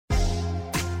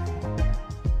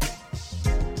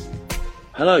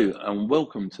Hello and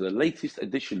welcome to the latest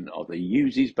edition of the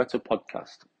Uses Better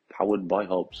podcast, powered by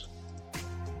Hobbs.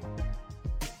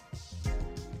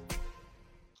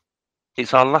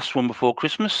 It's our last one before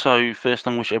Christmas, so first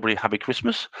I wish everybody a happy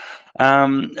Christmas.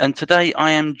 And today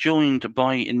I am joined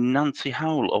by Nancy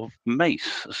Howell of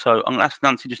Mace. So I'm going to ask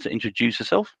Nancy just to introduce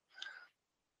herself.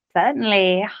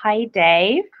 Certainly. Hi,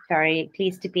 Dave. Very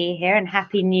pleased to be here and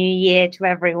Happy New Year to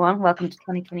everyone. Welcome to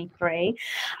 2023.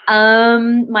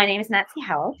 My name is Nancy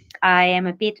Howell. I am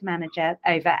a bid manager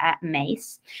over at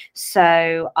Mace.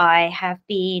 So I have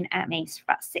been at Mace for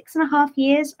about 6.5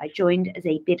 years. I joined as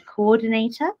a bid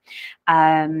coordinator.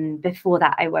 Before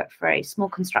that, I worked for a small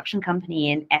construction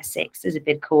company in Essex as a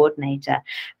bid coordinator.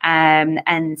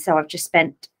 And so I've just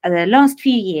spent the last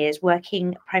few years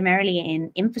working primarily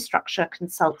in infrastructure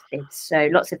consult bids. So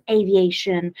lots of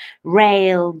aviation,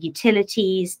 rail,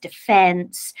 utilities,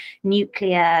 defense,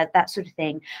 nuclear, that sort of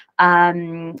thing.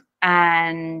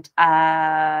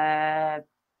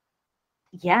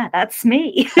 Yeah, that's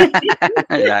me. Yeah,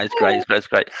 it's great. It's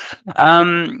great.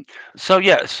 So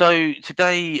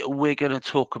today we're going to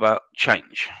talk about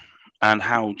change and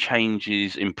how change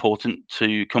is important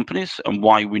to companies and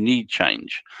why we need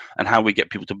change and how we get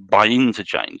people to buy into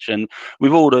change. And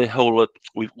we've all heard the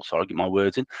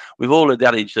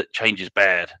adage that change is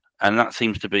bad, and that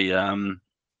seems to be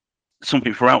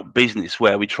something throughout business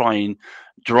where we try and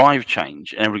drive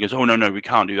change, and everybody goes, "Oh no, we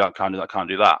can't do that, can't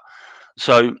do that."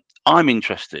 So I'm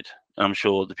interested, and I'm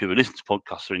sure the people who listen to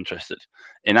podcasts are interested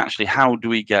in actually how do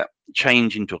we get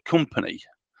change into a company,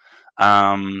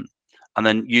 and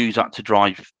then use that to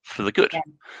drive for the good. Yeah.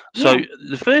 So Yeah.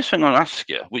 the first thing I'll ask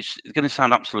you, which is going to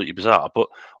sound absolutely bizarre, but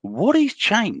what is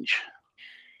change?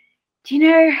 Do you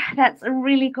know, that's a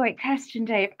really great question,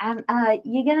 Dave. And I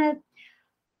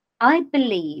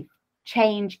believe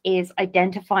change is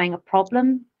identifying a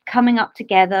problem, coming up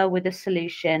together with a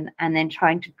solution, and then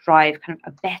trying to drive kind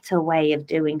of a better way of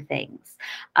doing things.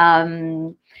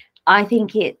 I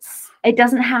think it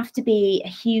doesn't have to be a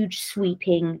huge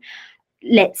sweeping,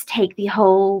 let's take the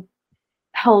whole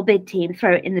bid team,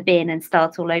 throw it in the bin and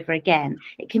start all over again.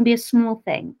 It can be a small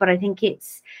thing, but I think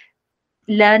it's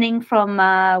learning from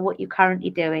what you're currently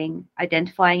doing,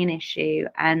 identifying an issue,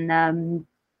 and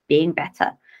being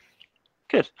better.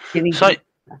 Good. So,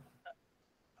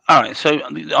 all right. So,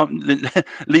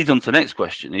 leads on to the next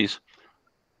question is,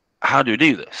 how do we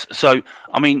do this? So,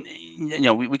 I mean,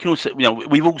 we can all sit,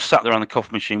 we've all sat there on the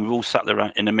coffee machine, we've all sat there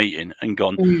in a meeting and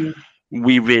gone,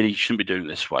 we really shouldn't be doing it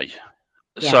this way.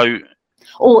 Yeah. So,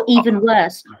 or even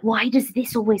worse, why does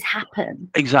this always happen?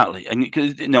 Exactly. And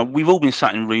we've all been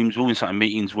sat in rooms, we've all been sat in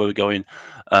meetings where we're going,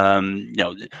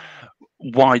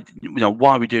 why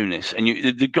are we doing this? And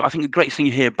I think the greatest thing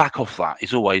you hear back off that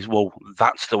is always, well,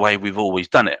 that's the way we've always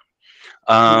done it.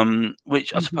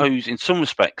 Which I suppose in some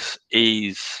respects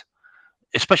is,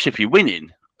 especially if you're winning,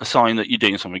 a sign that you're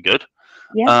doing something good.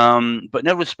 Yeah. But in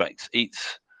other respects,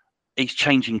 it's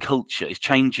changing culture, it's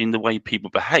changing the way people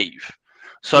behave.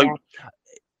 So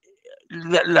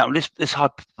let's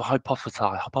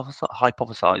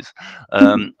hypothesize.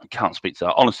 I can't speak to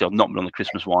that. Honestly, I've not been on the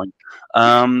Christmas wine.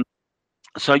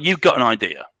 So you've got an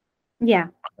idea. Yeah.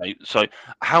 Okay, so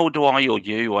how do I or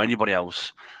you or anybody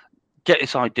else get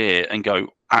this idea and go,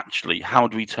 actually, how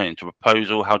do we turn it into a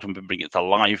proposal? How do we bring it to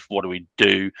life? What do we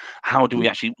do? How do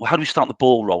we start the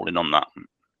ball rolling on that?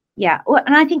 Yeah. Well,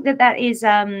 and I think that is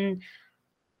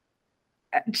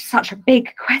such a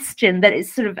big question that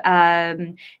it's sort of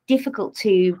difficult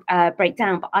to break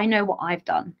down, but I know what I've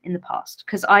done in the past,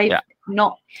 because I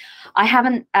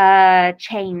haven't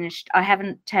changed. I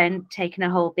haven't taken a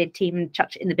whole bid team and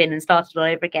chucked it in the bin and started all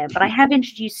over again, but I have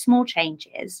introduced small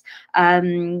changes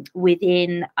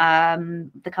within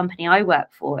the company I work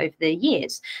for over the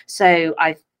years. So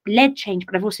I've led change,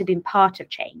 but I've also been part of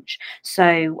change.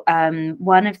 So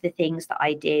one of the things that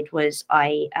I did was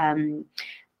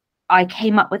I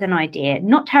came up with an idea,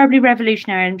 not terribly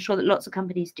revolutionary. I'm sure that lots of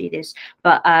companies do this,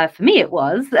 but for me it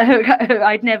was.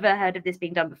 I'd never heard of this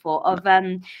being done before, of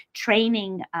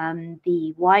training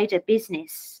the wider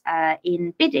business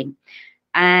in bidding.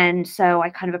 And so I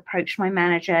kind of approached my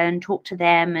manager and talked to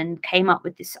them and came up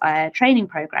with this training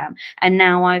program. And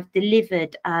now I've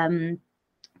delivered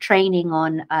training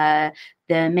on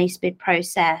the Mace bid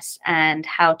process and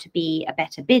how to be a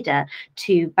better bidder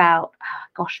to about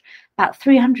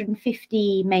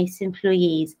 350 Mace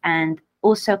employees, and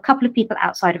also a couple of people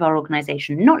outside of our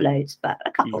organization, not loads, but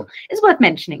a couple. It's worth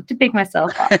mentioning to big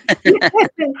myself up.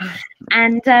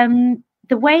 And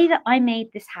the way that I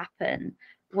made this happen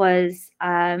was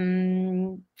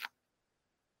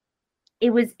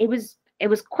it was it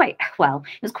was quite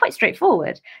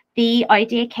straightforward. The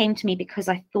idea came to me because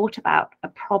I thought about a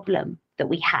problem that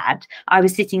we had. I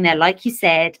was sitting there, like you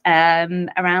said,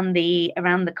 around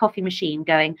the coffee machine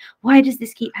going, why does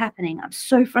this keep happening? I'm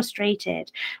so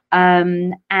frustrated.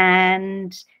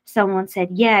 And someone said,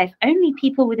 yeah, if only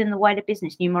people within the wider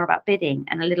business knew more about bidding.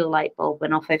 And a little light bulb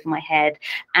went off over my head.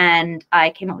 And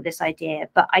I came up with this idea,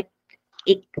 but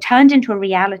it turned into a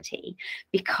reality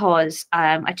because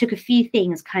I took a few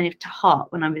things kind of to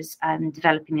heart when I was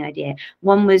developing the idea.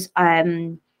 One was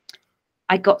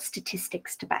I got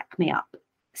statistics to back me up.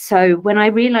 So when I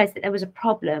realized that there was a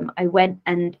problem, I went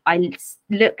and I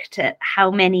looked at how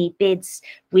many bids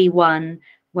we won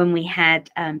when we had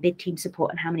bid team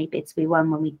support and how many bids we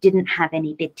won when we didn't have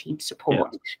any bid team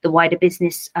support, the wider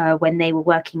business when they were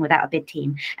working without a bid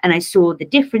team. And I saw the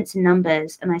difference in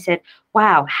numbers and I said,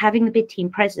 wow, having the bid team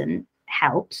present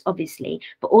helps, obviously,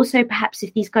 but also perhaps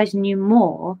if these guys knew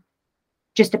more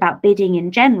just about bidding in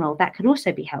general, that could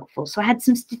also be helpful. So I had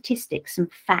some statistics, some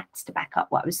facts to back up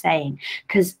what I was saying,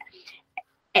 because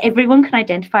everyone can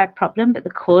identify a problem, but the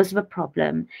cause of a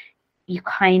problem, you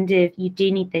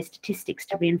do need those statistics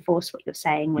to reinforce what you're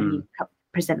saying when you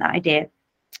present that idea.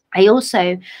 I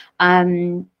also,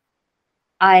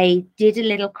 I did a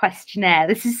little questionnaire.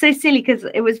 This is so silly because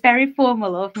it was very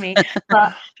formal of me,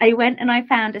 but I went and I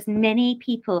found as many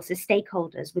people, so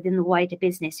stakeholders within the wider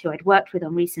business who I'd worked with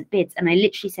on recent bids. And I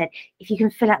literally said, if you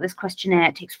can fill out this questionnaire,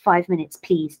 it takes 5 minutes,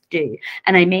 please do.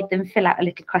 And I made them fill out a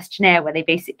little questionnaire where they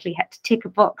basically had to tick a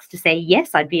box to say,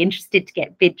 yes, I'd be interested to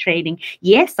get bid training.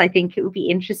 Yes, I think it would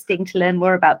be interesting to learn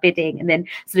more about bidding, and then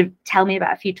sort of tell me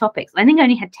about a few topics. I think I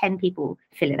only had 10 people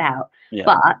fill it out,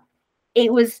 but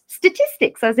it was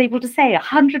statistics. I was able to say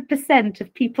 100%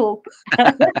 of people, which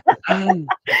out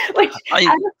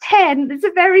of 10, it's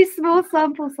a very small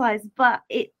sample size, but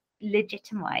it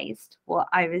legitimized what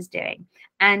I was doing.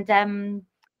 And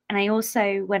I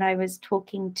also, when I was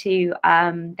talking to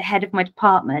the head of my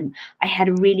department, I had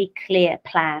a really clear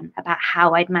plan about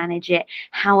how I'd manage it,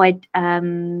 how I'd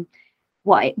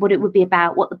what it would be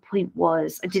about, what the point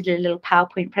was. I did a little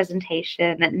PowerPoint presentation,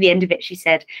 and at the end of it, she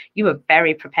said, "You were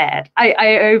very prepared."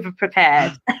 I over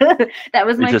prepared. That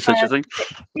was my first.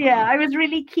 Yeah, I was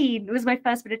really keen. It was my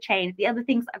first bit of change. The other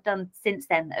things I've done since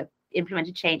then that have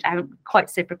implemented change, I haven't quite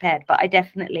so prepared, but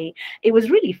it was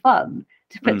really fun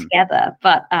to put together.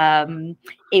 But I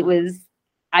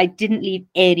didn't leave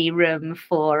any room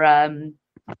for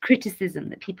criticism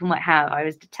that people might have. I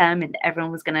was determined that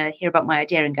everyone was going to hear about my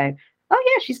idea and go, oh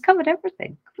yeah, she's covered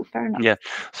everything. Cool, fair enough. Yeah.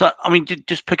 So I mean,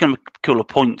 just picking up a couple of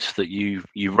points that you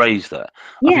raised there.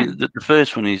 Yeah. I think that the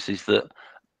first one is that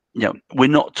we're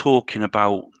not talking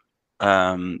about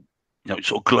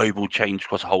sort of global change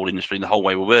across the whole industry and the whole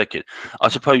way we're working. I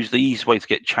suppose the easiest way to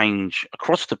get change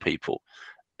across to people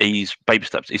is baby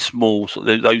steps. It's small, so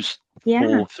those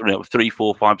 3,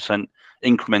 4, 5%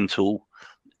 incremental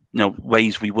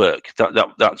ways we work,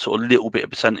 that sort of little bit of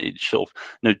percentage of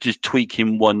just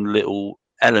tweaking one little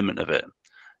element of it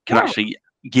can actually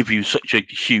give you such a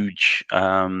huge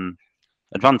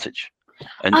advantage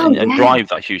and drive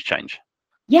that huge change.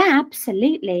 Yeah,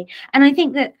 absolutely. And I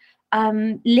think that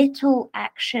little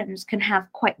actions can have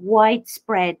quite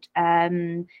widespread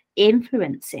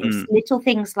influences. Little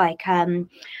things like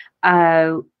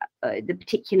the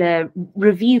particular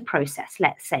review process,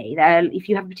 let's say, if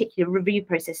you have a particular review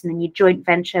process and then you joint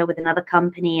venture with another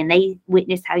company and they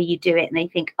witness how you do it and they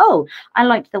think, oh, I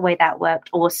liked the way that worked,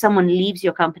 or someone leaves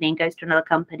your company and goes to another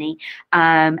company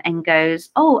and goes,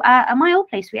 oh, at my old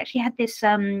place, we actually had this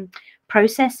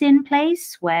process in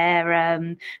place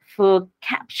where for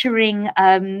capturing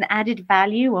added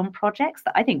value on projects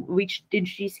that I think we should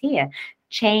introduce here.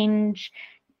 Change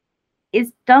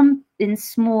is done in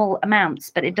small amounts,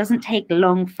 but it doesn't take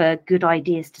long for good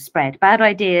ideas to spread. Bad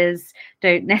ideas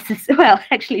don't necessarily, well,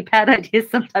 actually bad ideas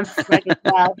sometimes spread as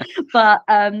well, but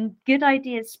good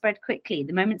ideas spread quickly.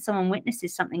 The moment someone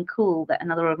witnesses something cool that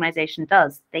another organization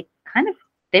does, they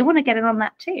want to get in on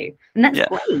that too. And that's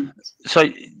great. So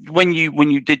when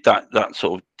you did that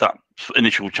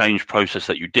initial change process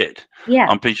that you did,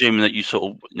 I'm presuming that you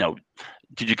sort of,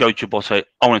 did you go to your boss and say,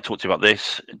 I want to talk to you about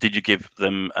this? Did you give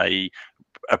them a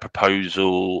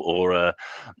proposal or a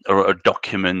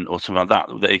document or something like that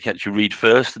they can actually read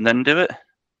first and then do it?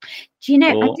 Do you know,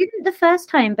 I didn't the first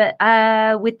time, but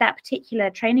with that particular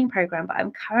training program, but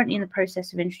I'm currently in the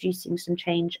process of introducing some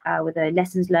change with a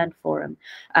lessons learned forum,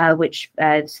 which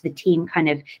so the team kind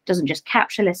of doesn't just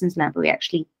capture lessons learned, but we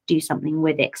actually do something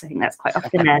with it, because I think that's quite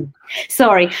often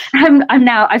sorry,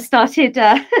 I've started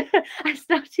I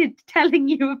started telling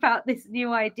you about this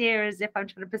new idea as if I'm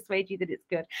trying to persuade you that it's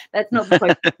good. That's not the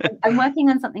point. I'm working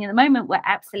on something at the moment where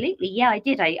absolutely, yeah, I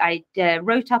did. I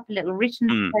wrote up a little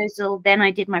written proposal, then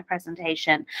I did my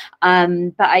presentation.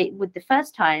 But with the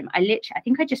first time, I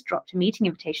think I just dropped a meeting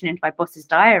invitation into my boss's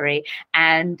diary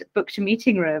and booked a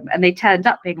meeting room, and they turned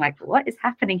up being like, what is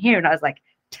happening here? And I was like,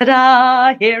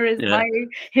 ta-da, here is my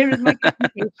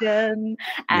presentation.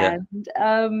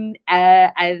 And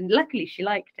luckily she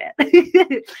liked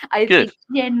it. I think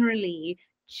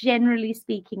generally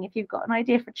speaking, if you've got an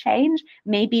idea for change,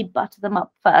 maybe butter them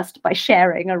up first by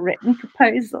sharing a written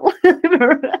proposal.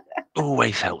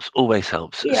 Always helps.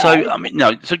 Yeah. So I mean,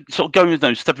 so sort of going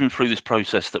with stepping through this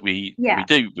process that we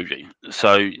do with you.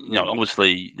 So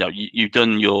obviously, you've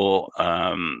done your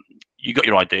you got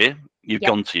your idea. You've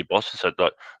gone to your boss and said,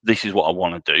 like, this is what I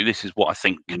want to do. This is what I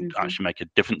think can actually make a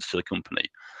difference to the company.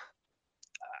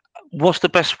 What's the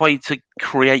best way to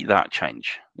create that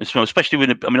change? Especially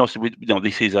when, I mean, obviously,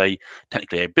 this is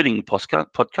technically a bidding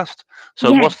podcast.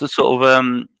 So what's the sort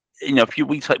of, if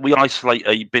we isolate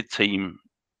a bid team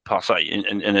per se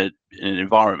in an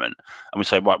environment, and we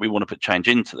say, right, we want to put change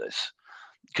into this,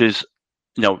 because,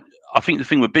 I think the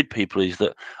thing with bid people is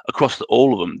that across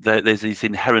all of them, there's this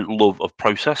inherent love of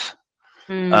process.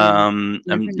 And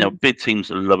bid teams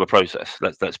love a process.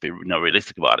 Let's be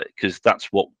realistic about it, because that's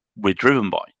what we're driven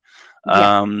by.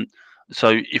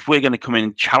 So if we're going to come in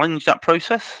and challenge that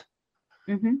process,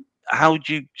 how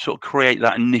do you sort of create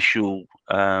that initial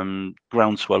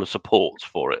groundswell of support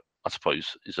for it, I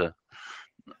suppose, is a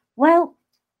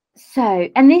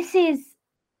and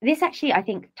this actually, I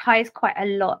think, ties quite a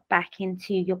lot back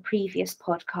into your previous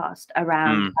podcast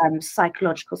around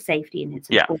psychological safety and its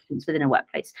importance within a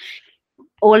workplace.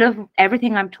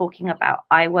 Everything I'm talking about,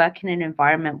 I work in an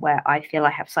environment where I feel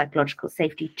I have psychological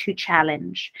safety to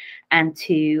challenge and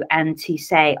to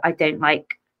say, I don't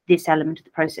like this element of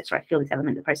the process, or I feel this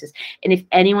element of the process. And if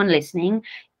anyone listening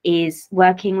is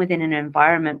working within an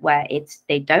environment where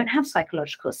they don't have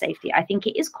psychological safety, I think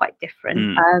it is quite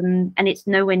different. And it's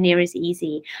nowhere near as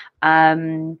easy.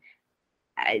 So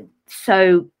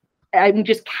I'm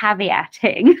just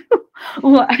caveating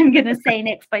what I'm going to say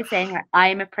next by saying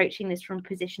I'm approaching this from a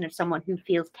position of someone who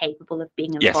feels capable of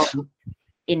being involved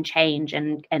in change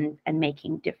and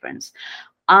making difference.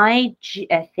 I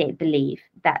believe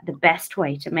that the best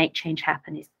way to make change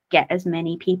happen is get as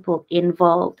many people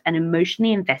involved and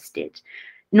emotionally invested,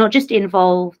 not just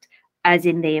involved as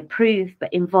in they approve,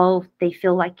 but involved they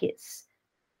feel like it's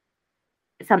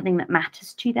something that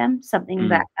matters to them, something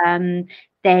that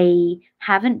they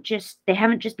haven't just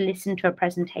listened to a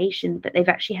presentation, but they've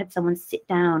actually had someone sit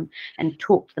down and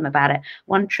talk to them about it.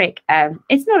 One trick,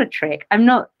 it's not a trick,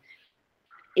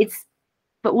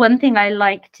 but one thing I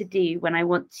like to do when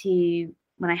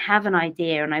I have an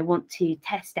idea and I want to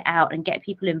test it out and get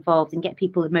people involved and get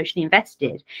people emotionally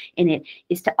invested in it,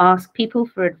 is to ask people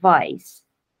for advice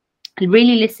and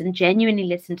really genuinely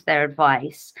listen to their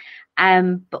advice.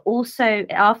 But also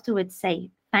afterwards say,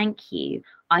 thank you.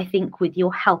 I think with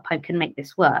your help, I can make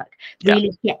this work.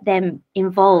 Really get them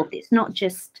involved. It's not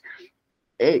just.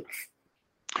 I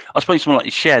suppose it's more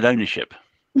like shared ownership.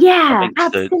 Yeah,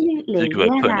 absolutely.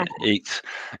 It's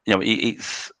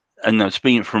and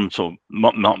speaking from sort of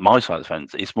my side of the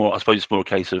fence, it's more. I suppose it's more a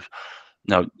case of,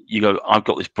 you go, I've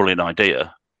got this brilliant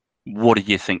idea. What do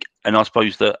you think? And I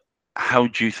suppose that, how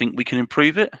do you think we can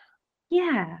improve it?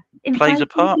 Yeah, it plays a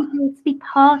part. To be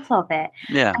part of it.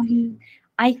 Yeah.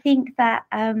 I think that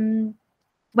when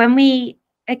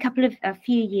a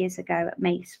few years ago at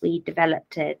Mace, we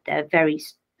developed a very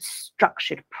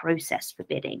structured process for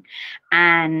bidding,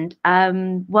 and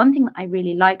one thing that I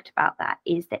really liked about that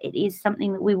is that it is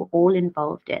something that we were all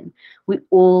involved in. We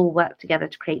all worked together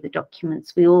to create the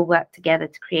documents. We all worked together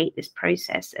to create this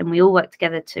process, and we all worked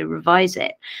together to revise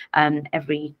it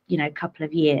every couple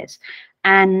of years.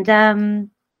 And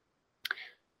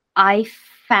I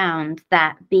found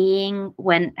that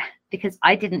because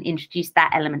I didn't introduce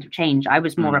that element of change, I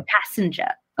was more a passenger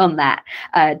on that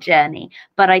journey.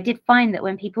 But I did find that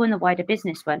when people in the wider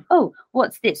business went, oh,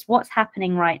 what's this? What's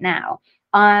happening right now?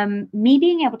 Me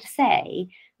being able to say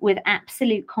with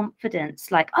absolute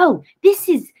confidence, like, oh, this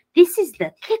is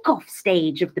the kickoff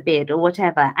stage of the bid or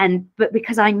whatever. But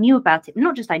because I knew about it,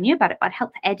 not just I knew about it, but I'd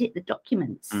helped edit the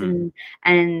documents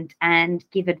and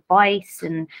give advice,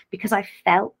 and because I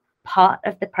felt part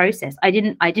of the process. I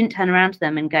didn't turn around to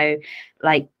them and go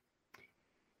like,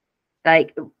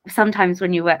 Like sometimes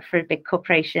when you work for a big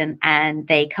corporation and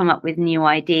they come up with new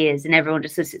ideas and everyone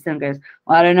just sits there and goes,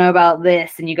 well, I don't know about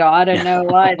this. And you go, I don't know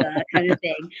either, kind of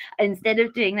thing. Instead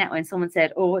of doing that, when someone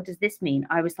said, oh, what does this mean?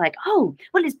 I was like, oh,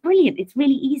 well, it's brilliant. It's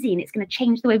really easy. And it's going to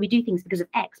change the way we do things because of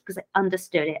X, because I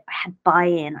understood it. I had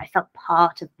buy-in. I felt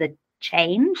part of the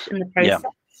change in the process.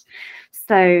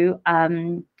 So,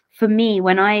 for me,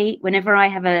 whenever I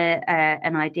have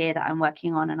an idea that I'm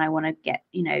working on and I want to get,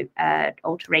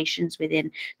 alterations within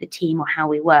the team or how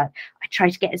we work, I try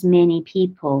to get as many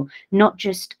people, not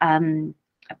just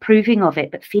approving of it,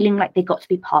 but feeling like they got to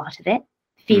be part of it,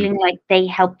 feeling like they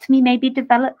helped me maybe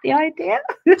develop the idea.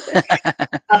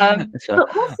 But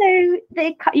also,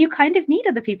 you kind of need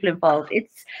other people involved.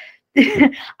 It's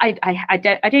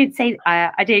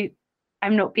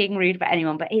I'm not being rude about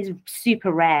anyone, but it is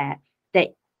super rare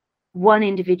that one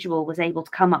individual was able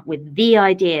to come up with the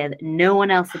idea that no one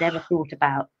else had ever thought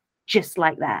about, just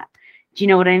like that. Do you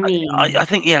know what I mean? I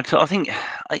think, yeah. So I think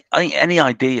any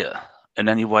idea in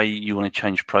any way you want to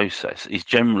change process is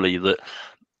generally that,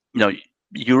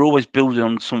 you're always building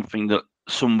on something that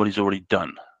somebody's already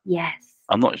done. Yes.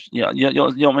 I'm not, you know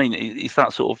what I mean? It's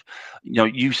that sort of,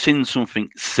 you've seen something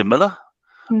similar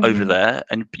over there,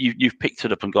 and you've picked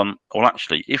it up and gone, well,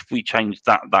 actually, if we change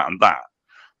that, and that,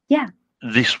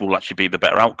 this will actually be the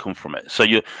better outcome from it. So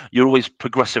you're always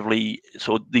progressively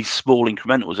sort of these small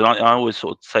incrementals. And I always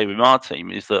sort of say with our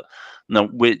team is that,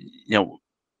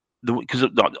 because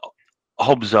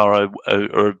Hobbs are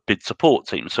a bid support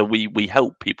team, so we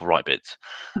help people write bids,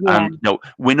 and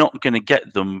we're not going to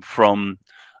get them from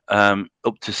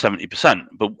up to 70%,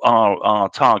 but our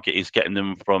target is getting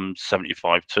them from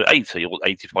 75 to 80 or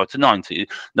 85 to 90.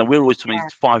 Now we're always talking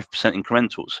 5%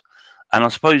 incrementals, and I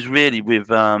suppose really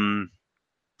with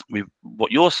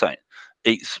what you're saying,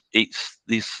 it's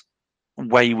this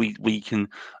way we can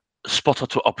spot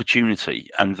out opportunity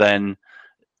and then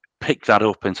pick that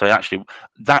up and say, actually,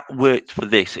 that worked for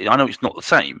this. I know it's not the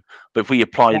same, but if we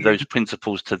apply those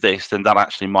principles to this, then that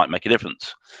actually might make a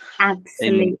difference.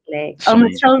 Absolutely. On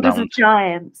the shoulders of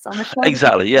giants.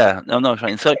 Exactly. Yeah. No,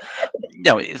 saying. So,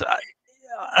 and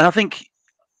I think,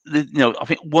 I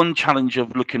think one challenge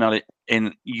of looking at it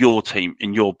in your team,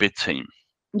 in your bid team,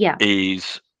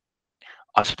 is,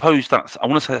 I suppose I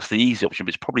want to say that's the easy option,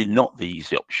 but it's probably not the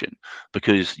easy option,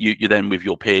 because you're then with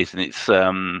your peers, and it's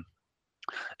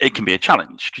it can be a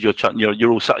challenge because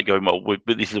you're all sat there going, well,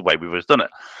 this is the way we've always done it.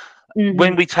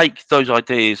 When we take those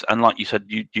ideas and, like you said,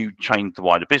 you change the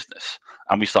wider business,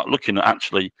 and we start looking at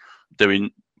actually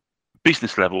doing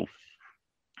business level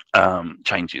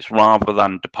changes rather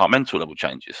than departmental level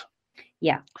changes.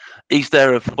 Is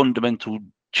there a fundamental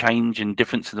change and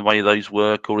difference in the way those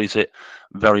work, or is it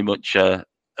very much a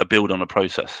build on a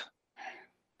process?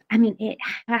 I mean, it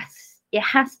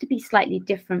has to be slightly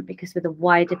different, because with a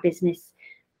wider business,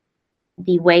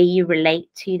 the way you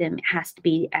relate to them has to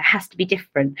be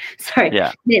different. Sorry,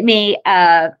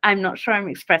 I'm not sure I'm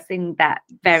expressing that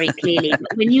very clearly.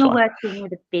 But when you're working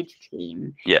with a bid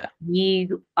team,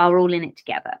 you are all in it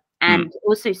together. And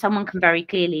also someone can very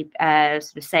clearly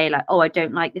sort of say, like, oh, I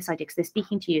don't like this idea, because they're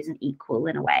speaking to you as an equal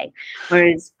in a way.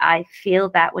 Whereas I feel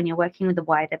that when you're working with a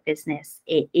wider business,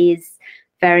 it is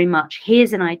very much,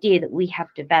 here's an idea that we have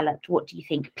developed. What do you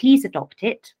think? Please adopt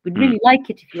it. We'd really like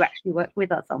it if you actually work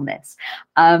with us on this.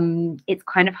 It's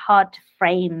kind of hard to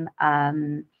frame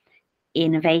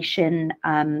innovation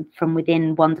from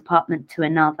within one department to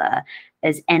another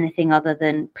as anything other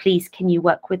than, please, can you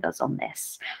work with us on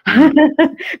this?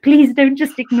 Please don't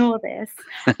just ignore this.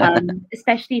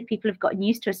 Especially if people have gotten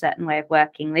used to a certain way of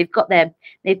working. They've got their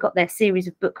series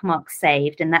of bookmarks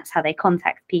saved, and that's how they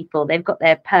contact people. They've got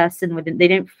their person within. They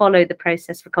don't follow the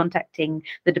process for contacting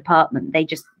the department. They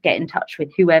just get in touch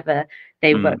with whoever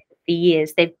they worked with for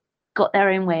years. They've got their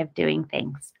own way of doing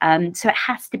things. So it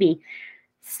has to be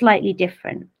slightly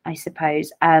different, I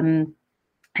suppose. And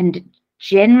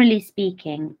generally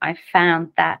speaking, I've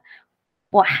found that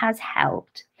what has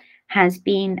helped has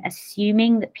been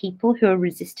assuming that people who are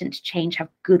resistant to change have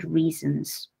good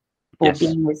reasons for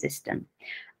being resistant.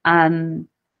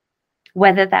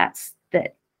 Whether that's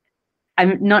that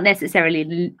I'm not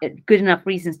necessarily good enough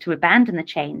reasons to abandon the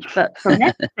change, but from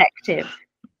their perspective,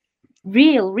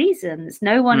 real reasons.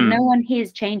 No one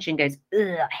hears change and goes,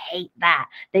 ugh, I hate that.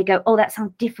 They go, oh, that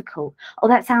sounds difficult. Oh,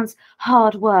 that sounds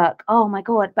hard work. Oh my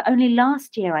God. But only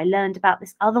last year I learned about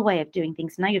this other way of doing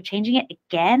things. Now you're changing it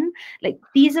again. Like,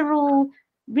 these are all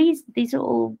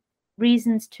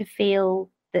reasons to feel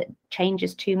that change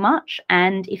is too much.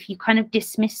 And if you kind of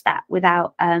dismiss that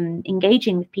without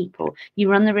engaging with people, you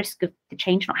run the risk of the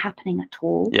change not happening at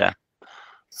all. Yeah.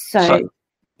 So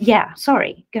Yeah,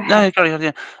 sorry, go ahead. No, go ahead,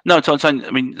 yeah. No, so I'm saying,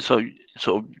 I mean, so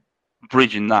sort of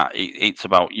bridging that, it's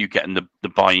about you getting the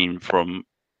buy-in from,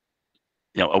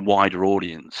 you know, a wider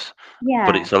audience, but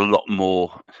Yeah. it's a lot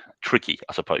more tricky,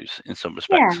 I suppose, in some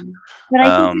Yeah, respects. but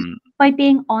I think by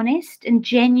being honest and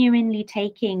genuinely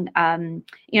taking,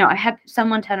 you know, I had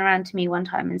someone turn around to me one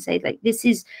time and say, like, this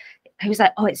is, I was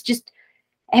like, oh, it's just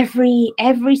every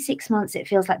 6 months it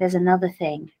feels like there's another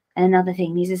thing and another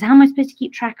thing. He says, how am I supposed to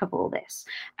keep track of all this?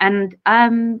 And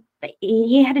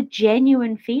he had a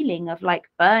genuine feeling of like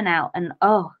burnout and,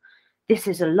 oh, this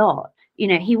is a lot. You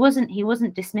know, he wasn't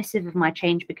dismissive of my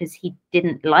change because he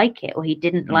didn't like it or he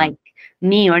didn't like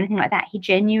me or anything like that. He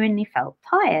genuinely felt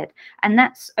tired, and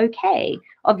that's okay.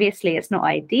 Obviously, it's not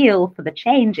ideal for the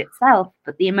change itself,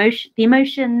 but the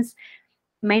emotions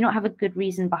may not have a good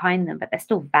reason behind them, but they're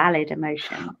still valid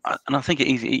emotions. And I think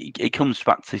it comes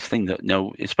back to this thing that, you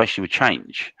know, especially with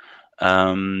change,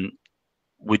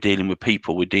 we're dealing with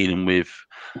people, we're dealing with,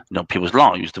 you know, people's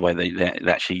lives, the way they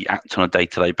actually act on a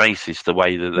day-to-day basis, the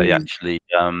way that they actually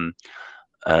you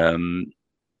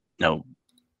know,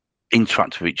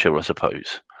 interact with each other, I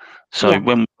suppose. So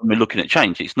when we're looking at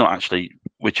change, it's not actually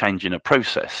we're changing a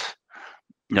process.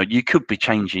 You know, you could be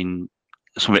changing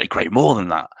something to create more than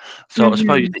that. So I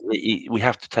suppose we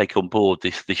have to take on board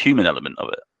the human element of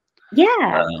it.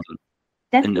 Yeah.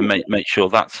 And make sure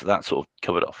that's sort of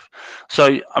covered off.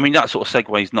 So I mean, that sort of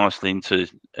segues nicely into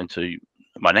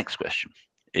my next question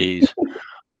is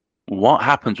what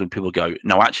happens when people go,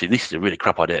 no, actually this is a really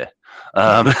crap idea.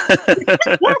 It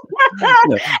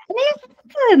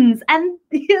happens, and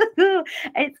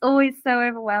it's always so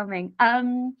overwhelming.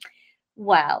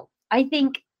 Well, I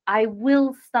think I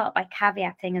will start by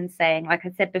caveating and saying, like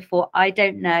I said before, I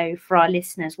don't know for our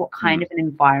listeners what kind of an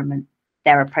environment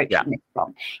they're approaching this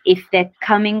from. If they're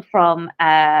coming from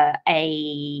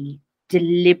a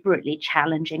deliberately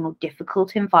challenging or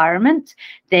difficult environment,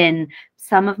 then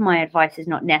some of my advice is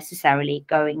not necessarily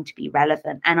going to be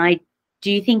relevant. And I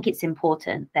do think it's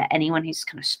important that anyone who's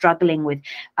kind of struggling with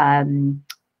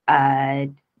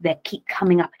they keep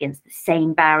coming up against the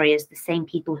same barriers, the same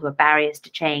people who are barriers to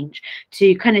change,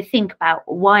 to kind of think about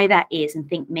why that is and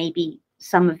think maybe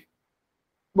some of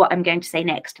what I'm going to say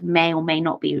next may or may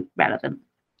not be relevant.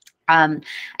 I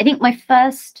think my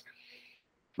first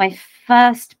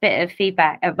bit of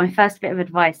feedback, my first bit of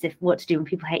advice, if what to do when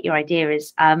people hate your idea,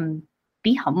 is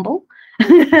be humble.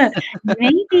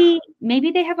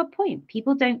 maybe they have a point.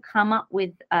 People don't come up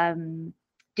with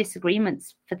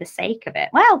disagreements for the sake of it.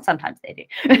 Well, sometimes they do,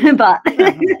 but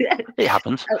it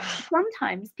happens.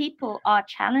 Sometimes people are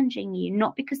challenging you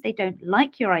not because they don't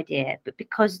like your idea, but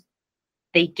because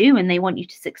they do and they want you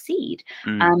to succeed.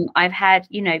 I've had,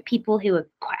 you know, people who are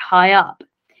quite high up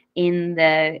in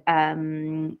the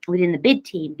within the bid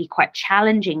team be quite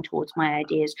challenging towards my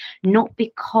ideas, not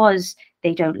because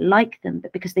they don't like them,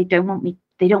 but because they don't want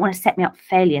to set me up for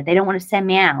failure. They don't want to send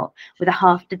me out with a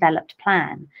half-developed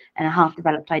plan and a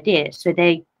half-developed idea. So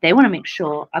they want to make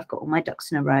sure I've got all my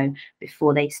ducks in a row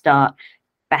before they start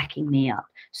backing me up.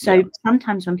 So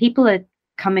sometimes when people are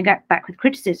coming back with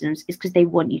criticisms, it's because they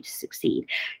want you to succeed.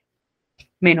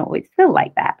 May not always feel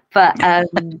like that, but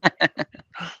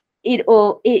it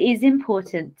is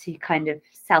important to kind of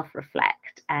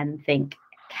self-reflect and think,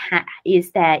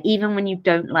 is there, even when you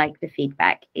don't like the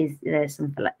feedback, is there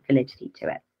some validity to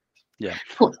it? Yeah.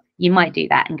 Of course, you might do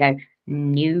that and go,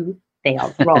 no, they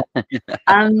are wrong.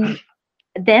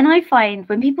 Then I find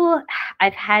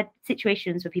I've had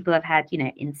situations where people have had, you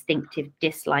know, instinctive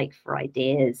dislike for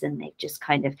ideas and they've just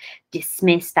kind of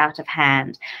dismissed out of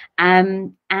hand.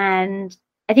 And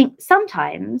I think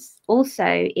sometimes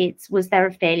also was there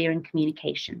a failure in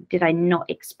communication? Did I not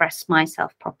express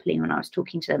myself properly when I was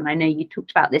talking to them? I know you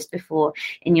talked about this before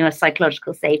in your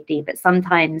psychological safety, but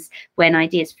sometimes when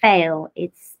ideas fail,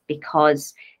 it's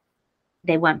because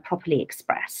they weren't properly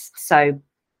expressed. So,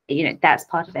 you know, that's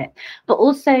part of it. But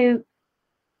also,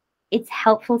 it's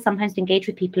helpful sometimes to engage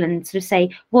with people and sort of say,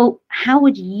 well, how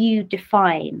would you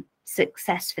define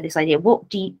success for this idea?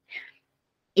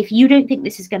 If you don't think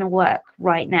this is going to work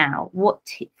right now, what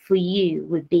for you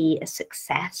would be a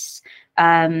success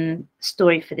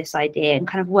story for this idea, and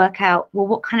kind of work out,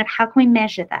 well, how can we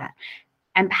measure that?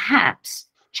 And perhaps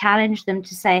challenge them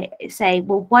to say,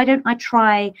 well, why don't I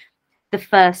try the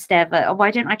first ever, or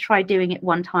why don't I try doing it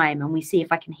one time and we see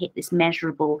if I can hit this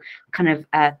measurable kind of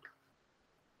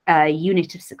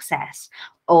unit of success,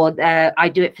 or I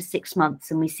do it for 6 months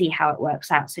and we see how it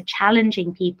works out. So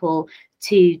challenging people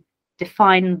to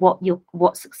define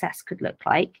what success could look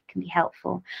like can be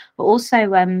helpful, but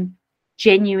also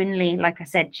genuinely, like I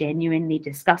said, genuinely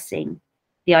discussing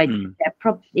the idea,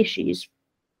 issues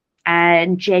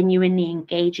and genuinely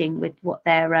engaging with what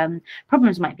their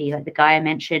problems might be. Like the guy I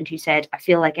mentioned who said, I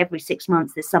feel like every 6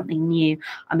 months there's something new,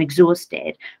 I'm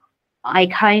exhausted.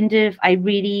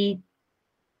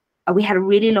 We had a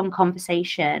really long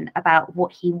conversation about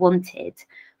what he wanted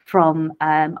from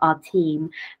our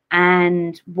team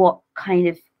and what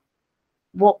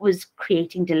was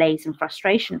creating delays and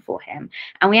frustration for him.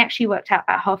 And we actually worked out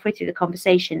about halfway through the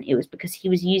conversation, it was because he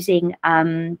was using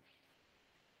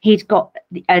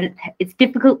it's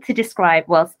difficult to describe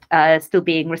whilst still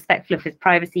being respectful of his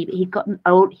privacy, but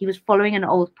he was following an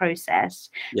old process,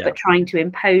 but trying to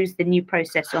impose the new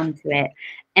process onto it.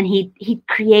 And he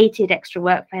created extra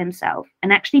work for himself.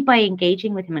 And actually by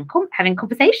engaging with him and having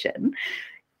conversation,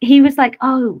 he was like,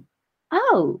 oh,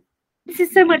 this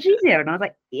is so much easier. And I was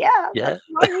like, yeah. Yeah.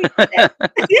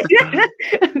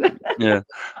 Yeah.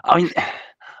 I mean,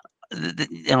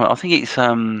 I think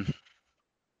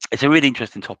it's a really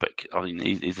interesting topic. I mean,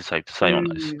 is safe to say on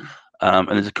this. And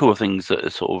there's a couple of things that are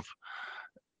sort of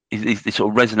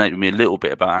resonate with me a little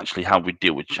bit about actually how we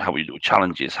deal with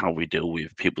challenges, how we deal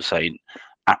with people saying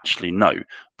actually no.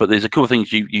 But there's a couple of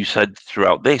things you said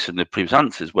throughout this and the previous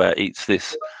answers where it's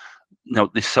this,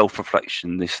 this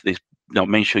self-reflection, this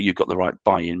making sure you've got the right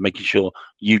buy-in, making sure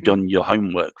you've done your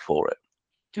homework for it.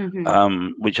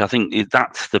 Which I think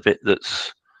that's the bit that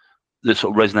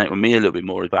sort of resonate with me a little bit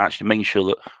more, about actually making sure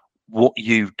that what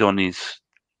you've done is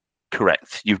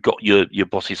correct. You've got your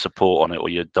boss's support on it, or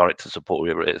your director's support,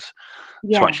 whoever it is,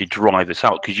 to actually drive this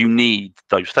out, because you need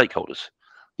those stakeholders.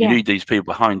 You need these people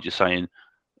behind you saying,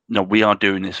 no, we are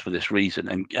doing this for this reason.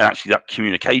 And actually that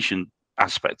communication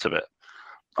aspect of it,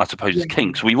 I suppose, is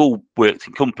king. So we've all worked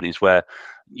in companies where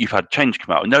you've had change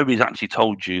come out and nobody's actually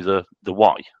told you the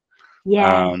why.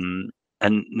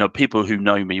 And people who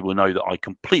know me will know that I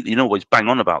completely always bang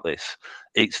on about this.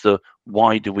 It's the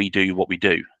why do we do what we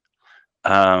do?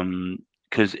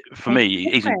 Because for me,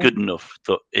 it isn't good enough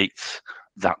that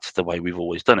that's the way we've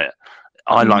always done it.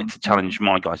 I like to challenge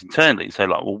my guys internally and say,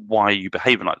 like, well, why are you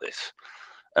behaving like this?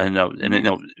 And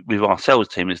with our sales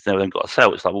team, they've got a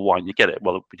sale. It's like, well, why didn't you get it?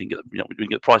 Well, we didn't get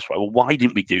the price right. Well, why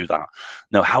didn't we do that?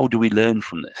 Now, how do we learn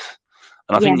from this?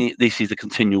 And I think this is the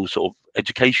continual sort of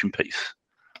education piece.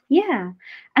 Yeah.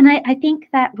 And I think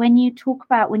that when you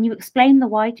explain the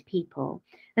why to people,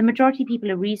 the majority of people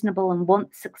are reasonable and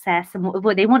want success, and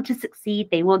they want to succeed.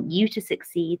 They want you to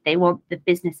succeed. They want the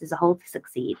business as a whole to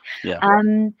succeed.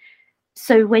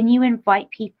 So when you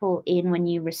invite people in, when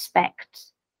you respect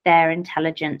their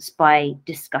intelligence by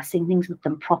discussing things with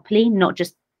them properly, not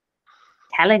just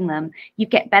telling them, you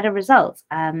get better results.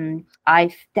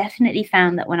 I've definitely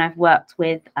found that when I've worked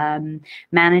with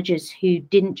managers who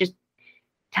didn't just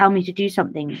tell me to do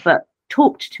something, but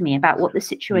talked to me about what the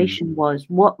situation was,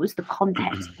 what was the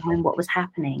context behind what was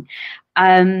happening,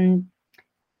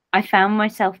 I found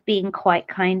myself being quite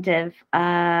kind of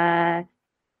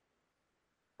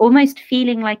almost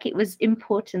feeling like it was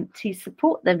important to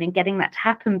support them in getting that to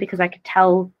happen, because I could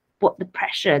tell what the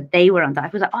pressure they were under. I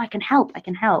was like, oh, I can help. It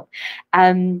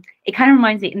kind of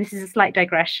reminds me, and this is a slight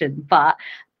digression, but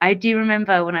I do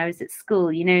remember when I was at school,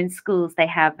 in schools, they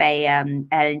have an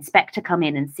inspector come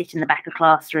in and sit in the back of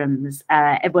classrooms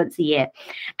once a year.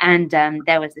 And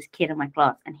there was this kid in my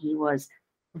class, and he was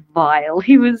vile.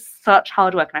 He was such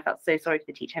hard work, and I felt so sorry for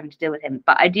the teacher having to deal with him.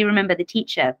 But I do remember the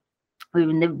teacher, we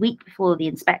were in the week before the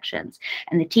inspections,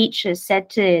 and the teacher said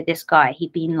to this guy,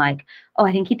 he'd been like, oh,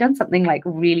 I think he'd done something like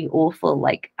really awful,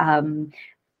 like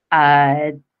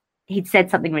he'd said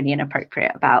something really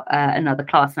inappropriate about another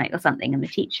classmate or something, and the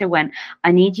teacher went,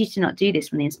 I need you to not do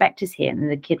this when the inspector's here. And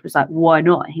the kid was like, why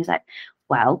not? And he was like,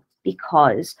 well,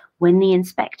 because when the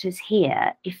inspector's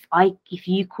here, if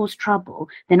you cause trouble,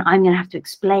 then I'm going to have to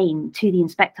explain to the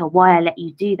inspector why I let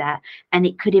you do that, and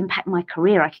it could impact my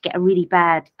career. I could get a really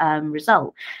bad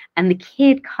result. And the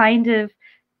kid kind of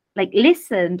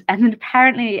listened, and then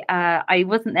apparently I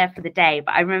wasn't there for the day,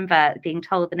 but I remember being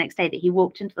told the next day that he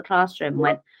walked into the classroom and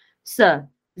went, sir,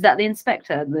 is that the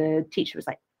inspector? And the teacher was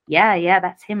like, yeah,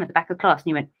 that's him at the back of the class. And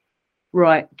he went,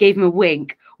 right, gave him a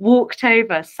wink, walked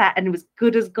over, sat, and was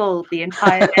good as gold the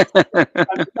entire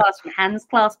class, hands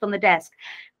clasped on the desk,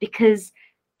 because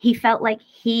he felt like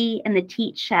he and the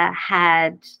teacher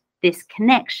had this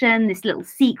connection, this little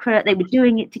secret. They were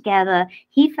doing it together.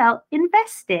 He felt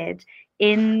invested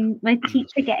in my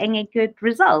teacher getting a good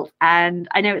result. And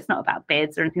I know it's not about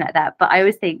bids or anything like that, but I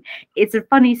always think it's a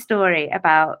funny story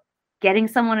about getting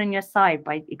someone on your side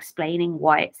by explaining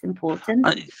why it's important.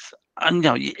 I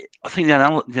think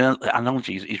the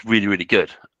analogy is really, really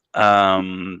good,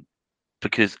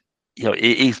 because it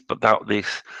is about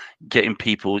this, getting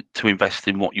people to invest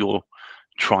in what you're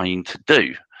trying to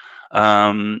do.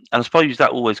 And I suppose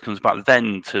that always comes back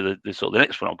then to the sort of the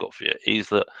next one I've got for you is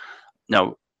that,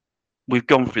 now we've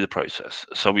gone through the process.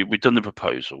 So we've done the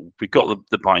proposal, we've got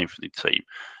the buy-in from the team,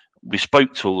 we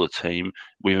spoke to all the team,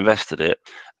 we've invested it,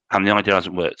 and the idea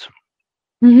hasn't worked.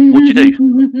 What do you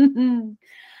do?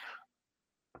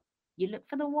 You look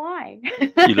for the why.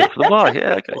 You look for the why,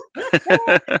 yeah, okay.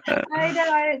 I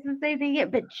know it's the same thing,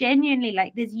 but genuinely,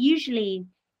 like there's usually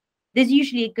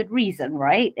a good reason,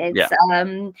 right? It's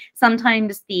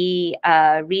sometimes the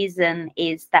reason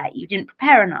is that you didn't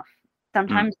prepare enough.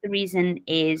 Sometimes the reason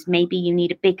is maybe you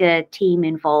need a bigger team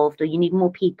involved, or you need more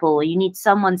people, or you need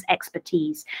someone's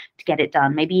expertise to get it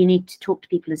done. Maybe you need to talk to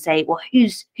people and say, well,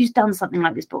 who's done something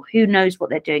like this before? Who knows what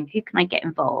they're doing? Who can I get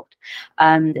involved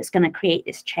that's going to create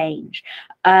this change?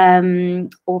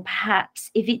 Or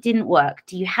perhaps if it didn't work,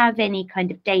 do you have any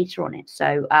kind of data on it?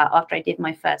 So after I did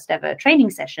my first ever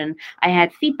training session, I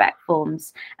had feedback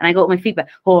forms and I got my feedback.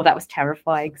 Oh, that was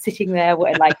terrifying, sitting there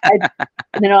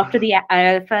and then after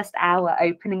the first hour,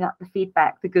 opening up the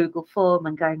feedback, the Google form,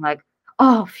 and going like,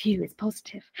 oh, phew, it's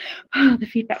positive. Oh, the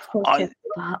feedback's positive.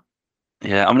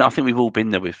 Yeah, I mean, I think we've all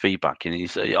been there with feedback, and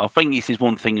I think this is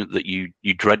one thing that you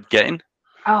dread getting.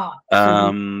 Oh.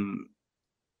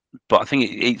 But I think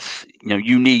it's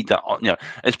you need that,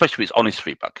 especially if it's honest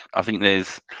feedback. I think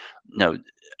there's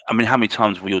I mean, how many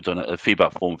times have we all done a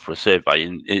feedback form for a survey?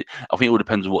 And I think it all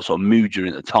depends on what sort of mood you're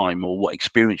in at the time, or what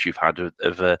experience you've had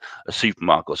of a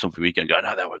supermarket or something. We can go,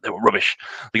 no, they were rubbish.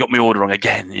 They got my order wrong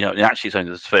again. And actually, it's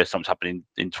only the first time it's happening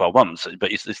in 12 months.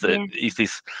 But it's this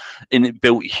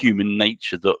inbuilt human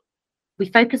nature that we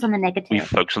focus on the negatives. We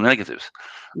focus on the negatives.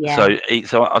 Yeah.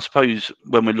 So I suppose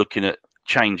when we're looking at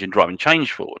change and driving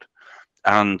change forward,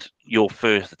 and your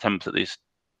first attempt at this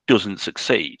doesn't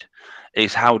succeed,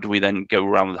 is how do we then go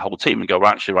around with the whole team and go, well,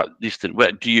 actually, right, this didn't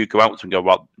work. Do you go out to and go,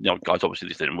 well, guys, obviously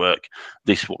this didn't work.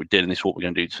 This is what we did, and this is what we're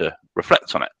going to do to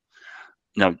reflect on it.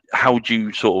 How do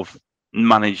you sort of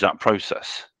manage that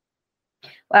process?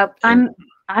 Well,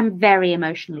 I'm very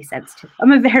emotionally sensitive.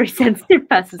 I'm a very sensitive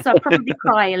person, so I'll probably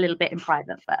cry a little bit in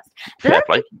private first.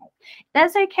 But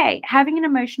that's okay. Having an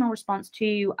emotional response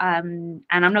to, and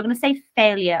I'm not going to say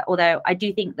failure, although I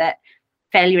do think that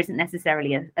failure isn't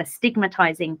necessarily a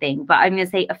stigmatizing thing, but I'm going to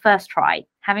say a first try.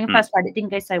 Having a first try that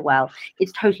didn't go so well,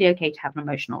 it's totally okay to have an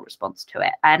emotional response to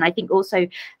it. And I think also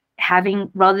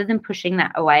rather than pushing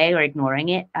that away or ignoring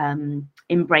it,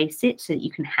 embrace it so that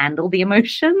you can handle the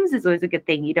emotions is always a good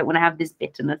thing. You don't want to have this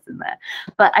bitterness in there.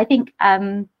 But I think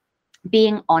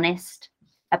being honest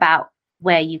about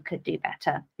where you could do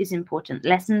better is important.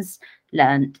 Lessons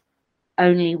learned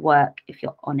only work if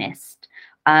you're honest.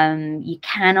 You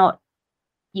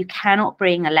cannot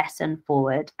bring a lesson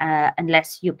forward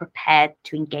unless you're prepared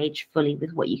to engage fully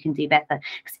with what you can do better.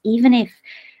 Because even if,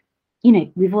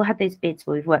 we've all had those bids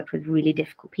where we've worked with really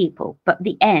difficult people, but at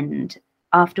the end,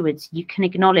 afterwards, you can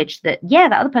acknowledge that, yeah,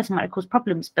 that other person might have caused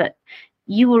problems, but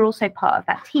you were also part of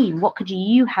that team. What could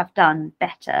you have done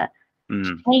better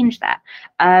to change that?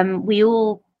 We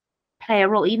all play a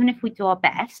role, even if we do our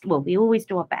best. Well, we always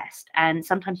do our best, and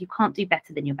sometimes you can't do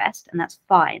better than your best, and that's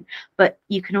fine. But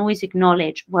you can always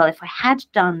acknowledge, well, if I had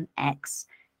done X,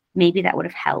 maybe that would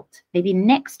have helped. Maybe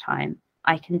next time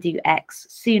I can do X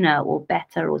sooner or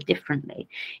better or differently.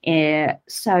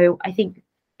 So I think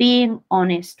being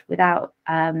honest without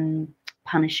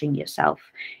punishing yourself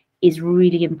is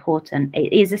really important.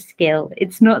 It is a skill.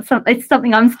 It's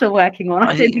something I'm still working on.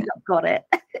 I don't think I've got it.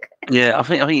 Yeah, I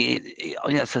think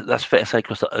that's fair to say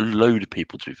across a load of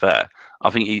people. To be fair, I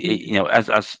think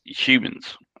as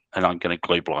humans, and I'm going to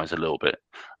globalize a little bit.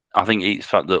 I think it's the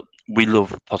fact that we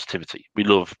love positivity. We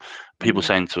love people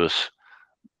saying to us,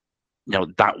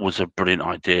 that was a brilliant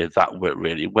idea. That worked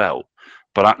really well.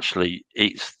 But actually,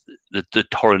 it's the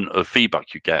torrent of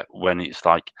feedback you get when it's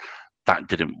like that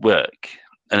didn't work,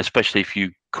 and especially if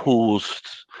you caused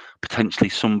potentially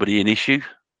somebody an issue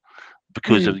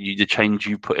because of the change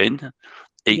you put in.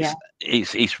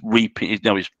 It's reaping.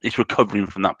 It's recovering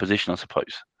from that position, I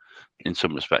suppose, in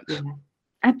some respects. Yeah,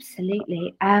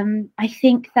 absolutely. I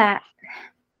think that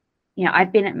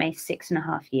I've been at Mace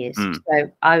 6.5 years,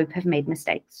 so I have made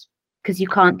mistakes. Because you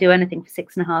can't do anything for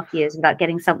 6.5 years without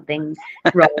getting something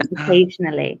wrong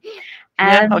occasionally.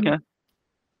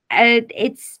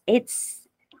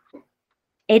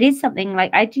 It is something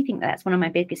like, I do think that's one of my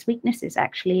biggest weaknesses,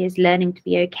 actually, is learning to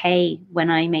be okay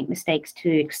when I make mistakes,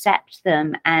 to accept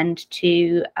them and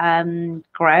to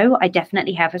grow. I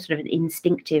definitely have a sort of an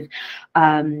instinctive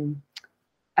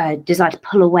desire to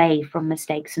pull away from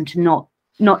mistakes and to not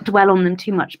dwell on them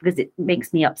too much because it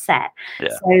makes me upset.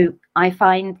 So I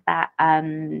find that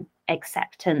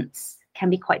acceptance can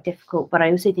be quite difficult, but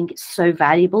I also think it's so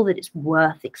valuable that it's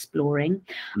worth exploring,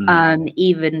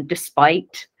 even in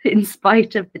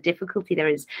spite of the difficulty there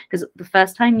is. Because the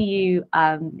first time you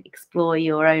explore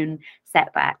your own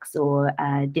setbacks or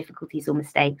difficulties or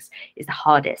mistakes is the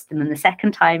hardest, and then the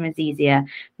second time is easier,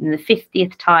 and the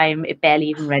 50th time it barely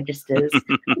even registers.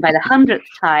 By the 100th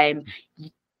time,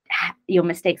 your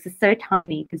mistakes are so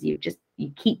tiny because you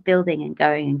keep building and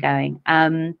going and going.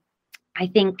 I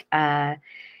think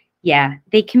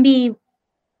they can be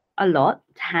a lot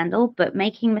to handle, but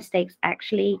making mistakes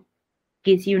actually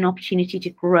gives you an opportunity to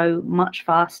grow much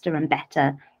faster and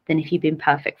better than if you've been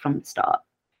perfect from the start.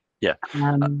 I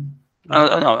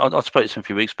spoke to some a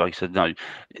few weeks back. He said, no,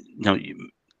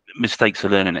 mistakes are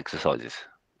learning exercises.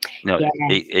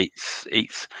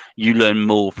 It's you learn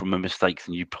more from a mistake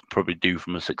than you probably do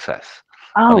from a success.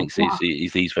 I think it's the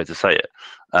easiest way to say it.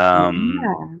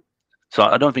 So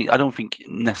I don't think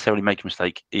necessarily making a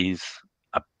mistake is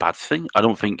a bad thing. I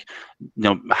don't think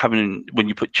when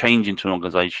you put change into an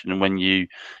organization and when you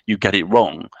get it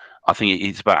wrong, I think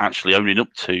it's about actually owning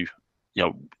up to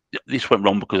this went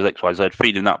wrong because of X, Y, Z,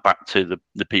 feeding that back to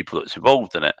the people that's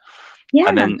involved in it,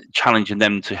 and then challenging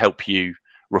them to help you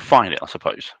refine it, I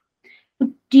suppose.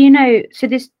 Do you know, so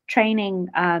this training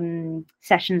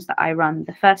sessions that I run,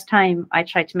 the first time I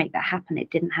tried to make that happen,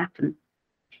 it didn't happen.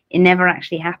 It never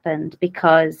actually happened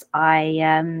because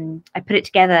I put it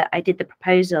together, I did the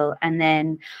proposal, and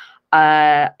then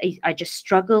I just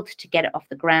struggled to get it off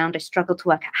the ground. I struggled to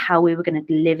work out how we were going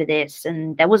to deliver this,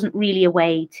 and there wasn't really a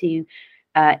way to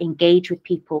engage with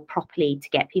people properly to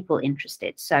get people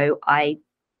interested. So I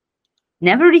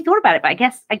never really thought about it, but I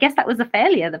guess that was a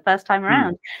failure the first time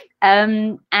around.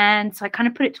 And so I kind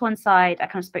of put it to one side. I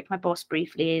kind of spoke to my boss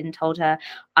briefly and told her,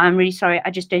 I'm really sorry,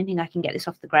 I just don't think I can get this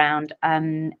off the ground.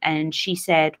 And she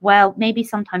said, well, maybe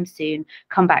sometime soon,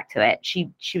 come back to it.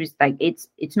 She was like,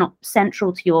 it's not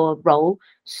central to your role,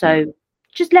 so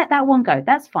just let that one go.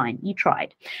 That's fine. You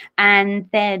tried. And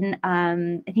then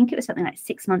I think it was something like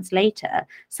 6 months later,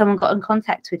 someone got in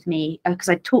contact with me because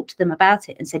I talked to them about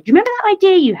it and said, do you remember that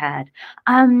idea you had?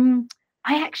 I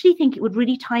actually think it would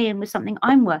really tie in with something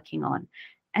I'm working on.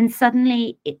 And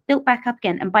suddenly it built back up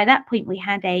again. And by that point, we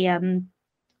had a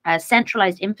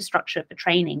centralized infrastructure for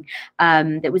training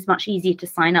that was much easier to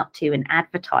sign up to and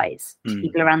advertise to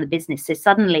people around the business. So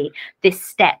suddenly this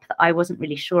step that I wasn't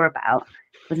really sure about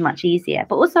was much easier,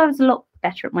 but also I was a lot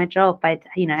better at my job. I'd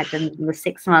done the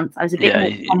 6 months. I was a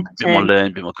bit more competent, a bit more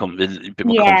learned, a bit more confidence,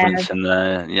 and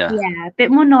a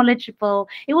bit more knowledgeable.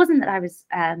 It wasn't that I was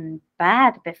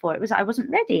bad before. It was I wasn't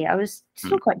ready. I was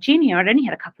still quite junior. I'd only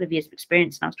had a couple of years of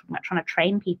experience, and I was talking about trying to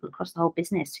train people across the whole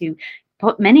business,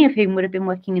 many of whom would have been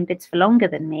working in bids for longer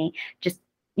than me.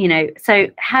 So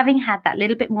having had that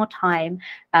little bit more time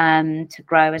to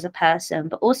grow as a person,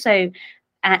 but also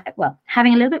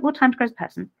having a little bit more time to grow as a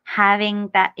person, having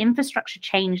that infrastructure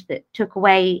change that took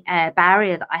away a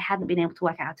barrier that I hadn't been able to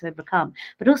work out how to overcome,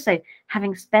 but also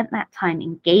having spent that time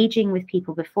engaging with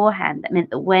people beforehand, that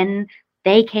meant that when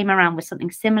they came around with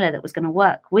something similar that was going to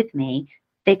work with me,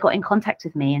 they got in contact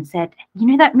with me and said,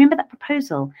 remember that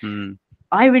proposal?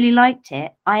 I really liked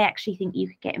it. I actually think you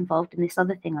could get involved in this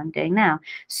other thing I'm doing now.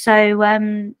 So,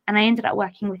 and I ended up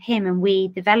working with him, and we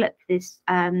developed this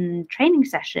training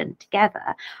session together.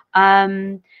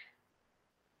 And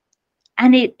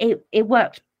it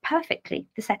worked perfectly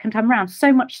the second time around,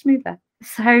 so much smoother.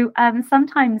 So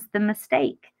sometimes the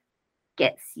mistake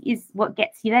is what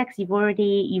gets you there, because you've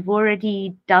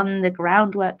already done the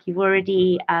groundwork, you've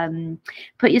already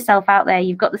put yourself out there,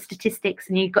 you've got the statistics,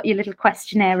 and you've got your little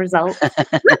questionnaire results.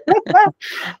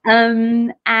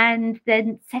 And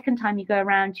then second time you go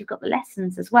around, you've got the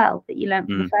lessons as well that you learned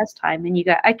from the first time, and you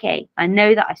go, okay, I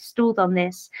know that I stalled on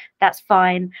this, that's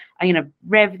fine, I'm going to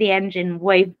rev the engine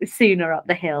way sooner up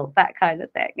the hill, that kind of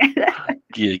thing.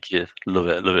 Yeah, love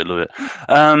it.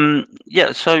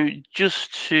 So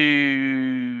just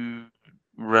to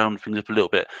round things up a little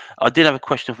bit, I did have a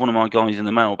question of one of my guys in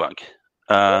the mailbag.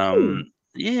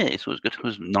 It's always good. It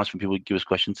was nice when people would give us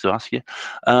questions to ask you.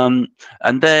 And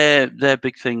their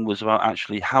big thing was about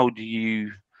actually how do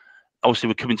you, obviously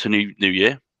we're coming to new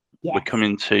year. Yes. We're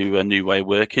coming to a new way of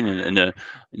working and a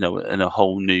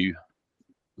whole new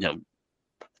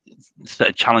set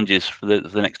of challenges for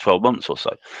the next 12 months or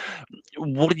so.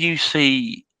 What did you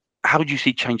see? How did you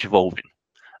see change evolving?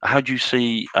 How do you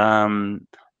see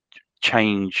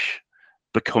change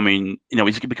becoming? Is it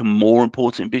going to become more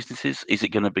important in businesses? Is it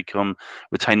going to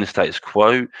retain the status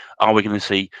quo? Are we going to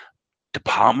see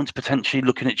departments potentially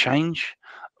looking at change?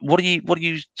 What do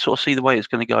you sort of see the way it's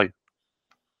going to go?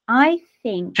 I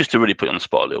think just to really put you on the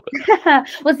spot a little bit.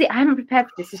 Well, see, I haven't prepared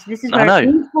for this. This is where it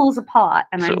all falls apart,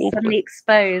 and I'm suddenly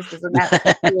exposed as an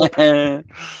absolute.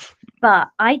 But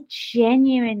I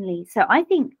genuinely, so I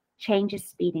think change is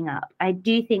speeding up. I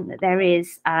do think that there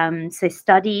is, so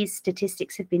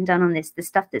statistics have been done on this. The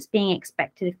stuff that's being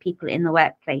expected of people in the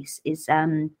workplace is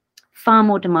far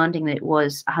more demanding than it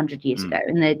was 100 years ago.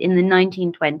 In the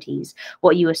 1920s,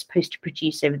 what you were supposed to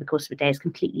produce over the course of a day is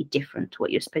completely different to what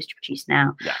you're supposed to produce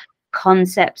now. Yeah.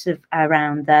 Concepts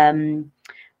around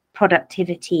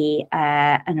productivity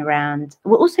and around,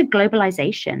 well, also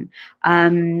globalization.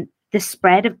 The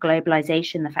spread of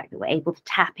globalization, the fact that we're able to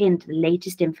tap into the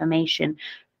latest information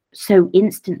so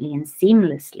instantly and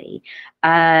seamlessly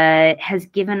has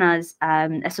given us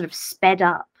a sort of sped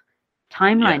up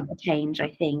timeline for change. I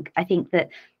think that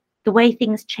the way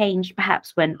things changed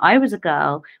perhaps when I was a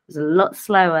girl was a lot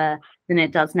slower than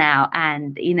it does now.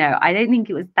 And, you know, I don't think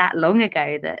it was that long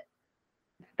ago that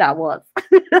was.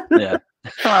 Yeah.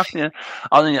 Yeah.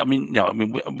 I mean,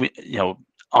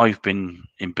 I've been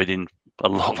in bidding a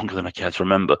lot longer than I care to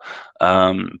remember.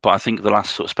 But I think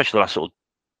especially the last sort of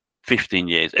 15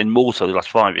 years, and more so the last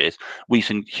 5 years, we've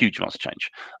seen huge amounts of change.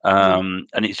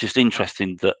 And it's just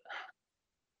interesting that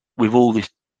with all this,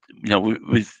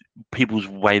 with people's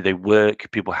way they work,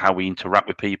 how we interact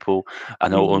with people,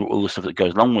 and all the stuff that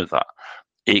goes along with that,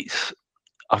 it's,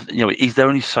 is there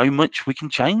only so much we can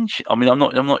change? I mean, I'm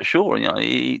not sure.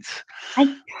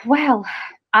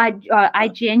 I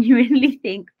genuinely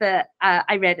think that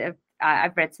I've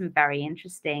read some very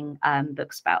interesting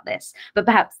books about this, but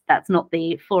perhaps that's not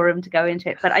the forum to go into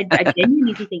it. But I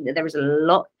genuinely think that there is a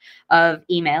lot of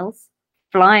emails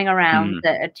flying around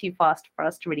that are too fast for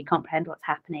us to really comprehend what's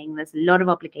happening. There's a lot of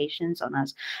obligations on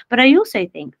us. But I also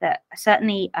think that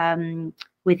certainly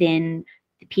within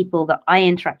the people that I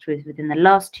interact with within the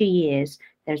last 2 years,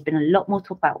 there's been a lot more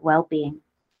talk about well-being.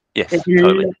 Yes,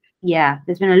 totally.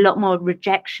 There's been a lot more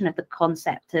rejection of the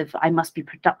concept of I must be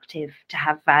productive to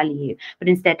have value, but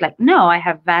instead, like, no, I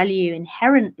have value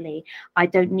inherently. I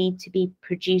don't need to be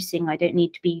producing. I don't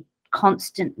need to be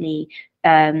constantly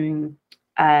signed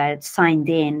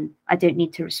in. I don't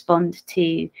need to respond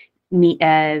to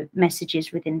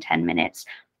messages within 10 minutes.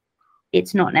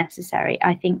 It's not necessary.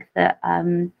 I think that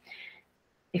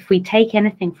if we take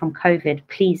anything from COVID,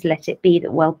 please let it be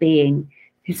that well-being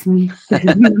is one of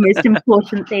the most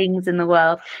important things in the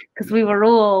world, because we were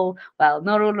all, well,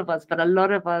 not all of us, but a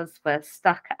lot of us were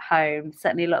stuck at home.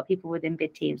 Certainly a lot of people within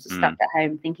bid teams were stuck at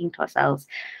home thinking to ourselves,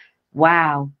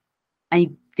 wow,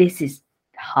 this is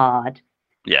hard.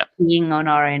 Yeah. Being on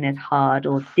our own is hard,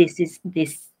 or this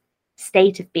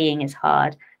state of being is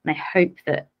hard. And I hope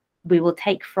that we will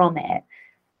take from it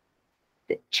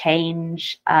that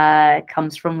change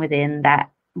comes from within,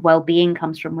 that well-being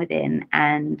comes from within,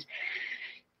 and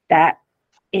that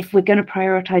if we're going to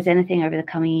prioritize anything over the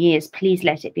coming years, please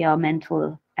let it be our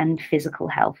mental and physical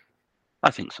health.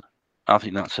 I think so. I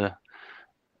think that's a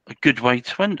good way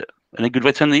to end it, and a good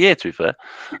way to end the year, to be fair.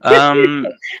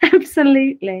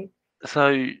 Absolutely.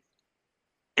 So,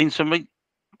 in summary,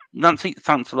 Nancy,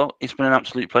 thanks a lot. It's been an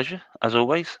absolute pleasure, as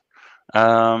always.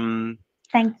 Thank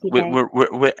you, Dave.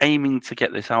 We're aiming to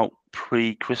get this out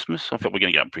pre-Christmas. I think we're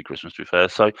going to get out pre-Christmas, to be fair.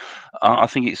 So I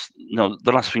think it's,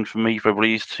 the last thing for me, for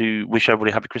everybody, is to wish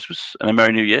everybody a happy Christmas and a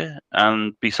Merry New Year,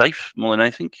 and be safe more than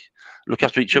anything. Look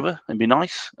after each other and be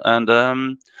nice.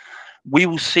 And we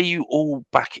will see you all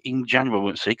back in January. We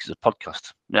won't see, because it's a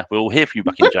podcast. Yeah, we'll hear from you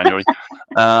back in January.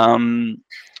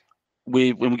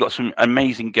 We've got some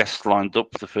amazing guests lined up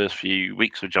for the first few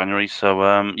weeks of January.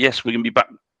 So yes, we're going to be back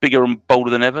bigger and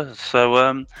bolder than ever.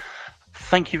 So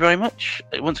thank you very much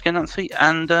once again, Nancy,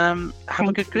 and have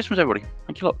a good Christmas, everybody.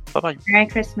 Thank you a lot. Bye-bye. Merry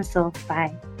Christmas all.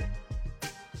 Bye.